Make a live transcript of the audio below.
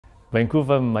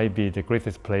Vancouver might be the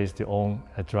greatest place to own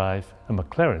and drive a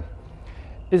McLaren.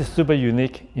 It's super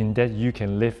unique in that you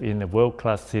can live in a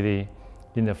world-class city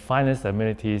in the finest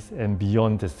amenities, and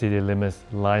beyond the city limits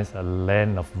lies a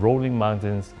land of rolling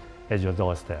mountains at your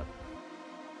doorstep.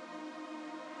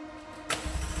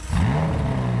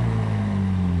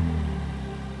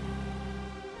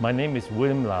 My name is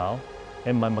William Lau,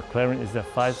 and my McLaren is the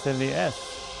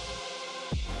 570S.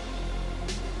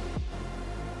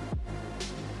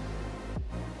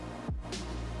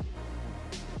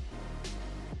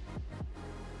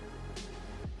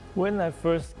 When I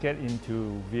first get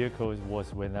into vehicles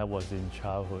was when I was in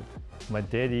childhood. My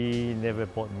daddy never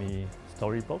bought me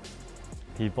storybooks.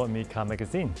 He bought me car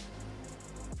magazine.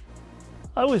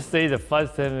 I would say the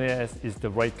 570S is the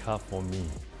right car for me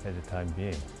at the time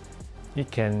being.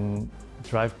 It can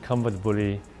drive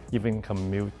comfortably, even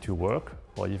commute to work,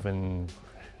 or even,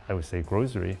 I would say,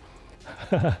 grocery.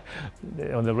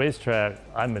 On the racetrack,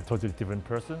 I'm a totally different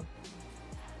person.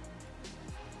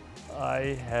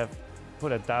 I have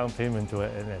put a down payment to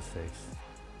an NS6.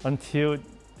 Until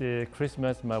the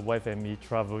Christmas, my wife and me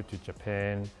traveled to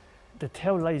Japan. The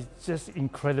tail light is just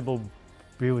incredible,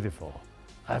 beautiful.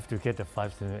 I have to get the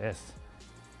 570S.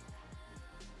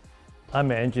 I'm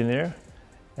an engineer,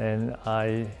 and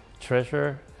I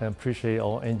treasure and appreciate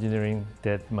all engineering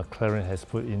that McLaren has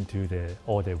put into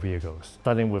all their vehicles.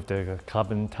 Starting with the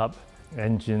carbon top,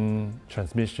 engine,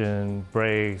 transmission,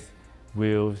 brakes,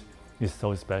 wheels is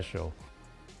so special.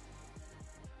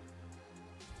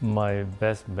 My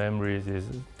best memories is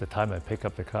the time I pick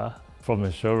up the car from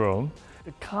the showroom.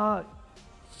 The car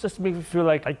just makes me feel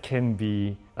like I can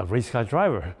be a race car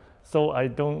driver, so I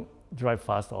don't drive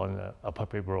fast on a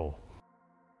public road.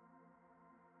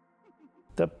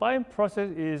 The buying process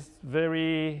is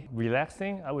very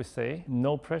relaxing, I would say,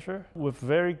 no pressure, with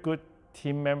very good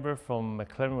team member from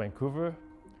McLaren Vancouver.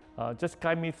 Just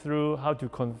guide me through how to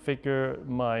configure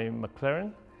my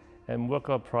McLaren and work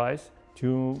out price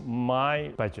to my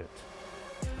budget.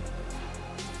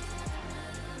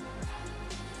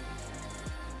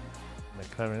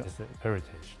 McLaren is a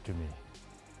heritage to me.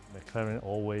 McLaren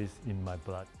always in my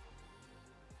blood.